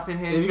going on up in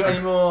here. Have you got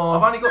any more?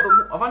 I've only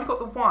got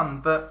the one,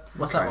 but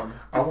what's that one?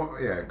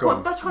 Go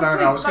on.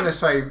 I was going to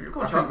say.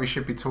 I think we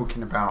should be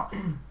talking about.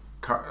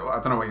 I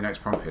don't know what your next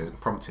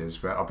prompt is,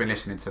 but I've been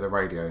listening to the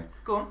radio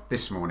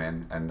this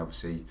morning, and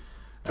obviously.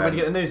 Do you want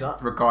to get the news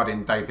up?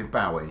 Regarding David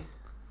Bowie.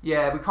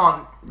 Yeah, we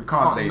can't leave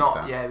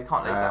that. Yeah, we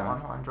can't leave that one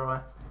high and dry.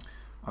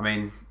 I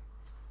mean,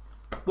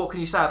 what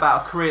can you say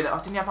about a career that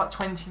didn't you have like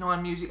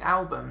 29 music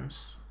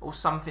albums or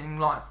something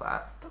like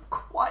that? Not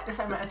quite the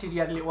same attitude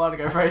you had a little while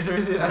ago, Fraser,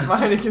 is it? That's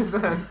my only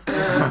concern.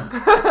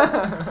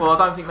 Well, I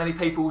don't think many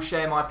people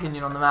share my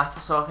opinion on the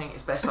matter, so I think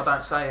it's best I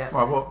don't say it.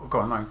 Well, go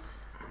on, no.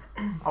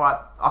 Alright,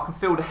 I can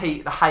feel the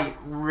hate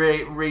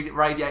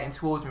radiating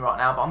towards me right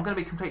now, but I'm going to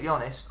be completely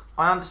honest.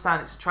 I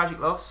understand it's a tragic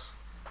loss,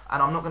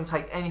 and I'm not going to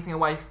take anything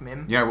away from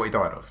him. You know what he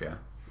died of, yeah?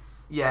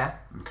 Yeah.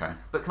 Okay.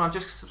 But can I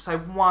just say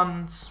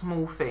one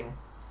small thing?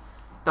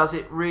 Does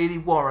it really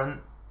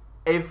warrant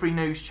every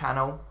news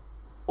channel,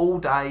 all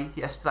day,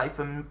 yesterday,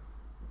 from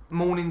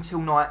morning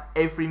till night,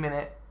 every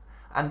minute?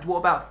 And what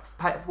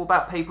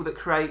about people that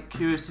create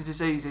cures to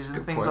diseases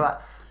and things like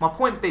that? My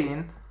point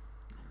being,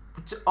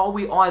 are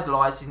we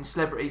idolising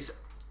celebrities?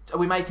 Are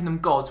we making them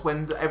gods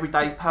when the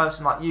everyday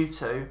person like you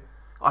two...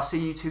 I see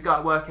you two go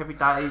to work every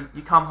day,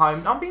 you come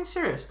home... No, I'm being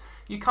serious.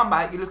 You come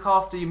back, you look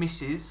after your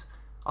missus.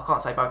 I can't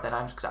say both their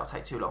names because that'll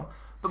take too long.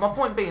 But my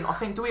point being, I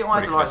think, do we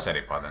idolise... Could have said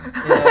it by then.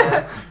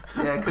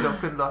 Yeah,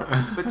 couldn't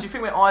I? But do you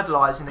think we're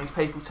idolising these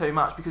people too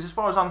much? Because as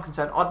far as I'm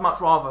concerned, I'd much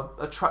rather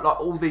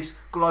like all these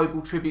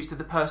global tributes to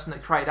the person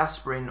that created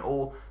aspirin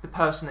or the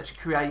person that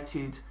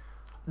created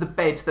the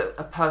bed that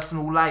a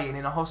person will lay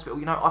in a hospital.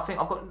 You know, I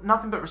think I've got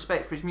nothing but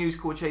respect for his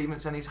musical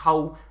achievements and his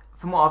whole...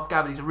 From what I've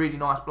gathered, he's a really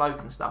nice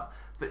bloke and stuff.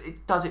 But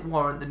does it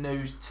warrant the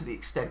news to the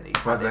extent that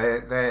he's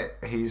Well,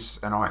 he's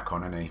an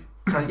icon, isn't he?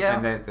 So, yeah.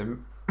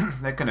 And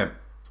they're going to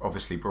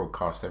obviously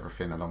broadcast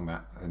everything along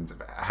that, and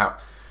how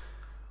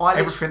I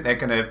everything they're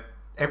going to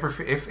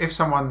if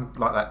someone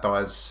like that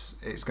dies,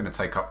 it's going to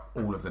take up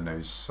all of the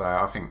news. So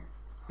I think,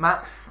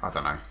 Matt. I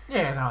don't know.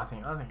 Yeah, no, I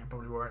think it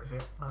probably warrants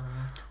it. I don't know.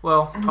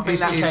 Well, I think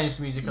that changed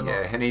music a lot.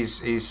 Yeah, and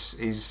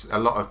he's a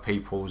lot of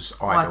people's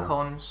idol.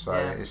 Icon. So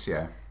yeah. it's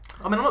I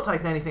mean, I'm not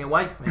taking anything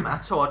away from him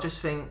at all. I just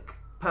think,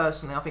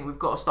 personally, I think we've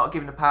got to start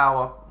giving the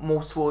power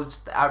more towards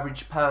the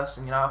average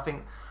person. You know, I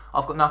think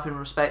I've got nothing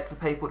respect for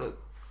people that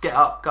get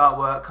up, go to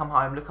work, come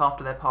home, look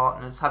after their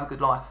partners, have a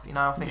good life. You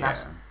know,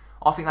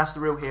 I think that's the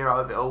real hero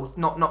of it all.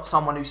 Not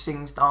someone who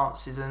sings,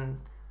 dances, and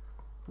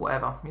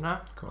whatever. You know,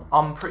 cool.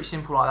 I'm pretty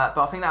simple like that.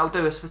 But I think that'll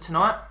do us for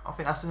tonight. I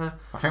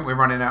think we're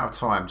running out of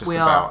time. Just we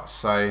about. Are.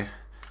 So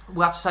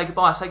we'll have to say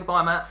goodbye. Say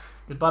goodbye, Matt.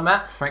 Goodbye,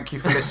 Matt. Thank you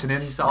for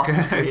listening.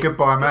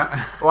 Goodbye,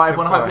 Matt. All right,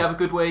 everyone. I hope you have a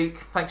good week.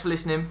 Thanks for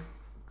listening.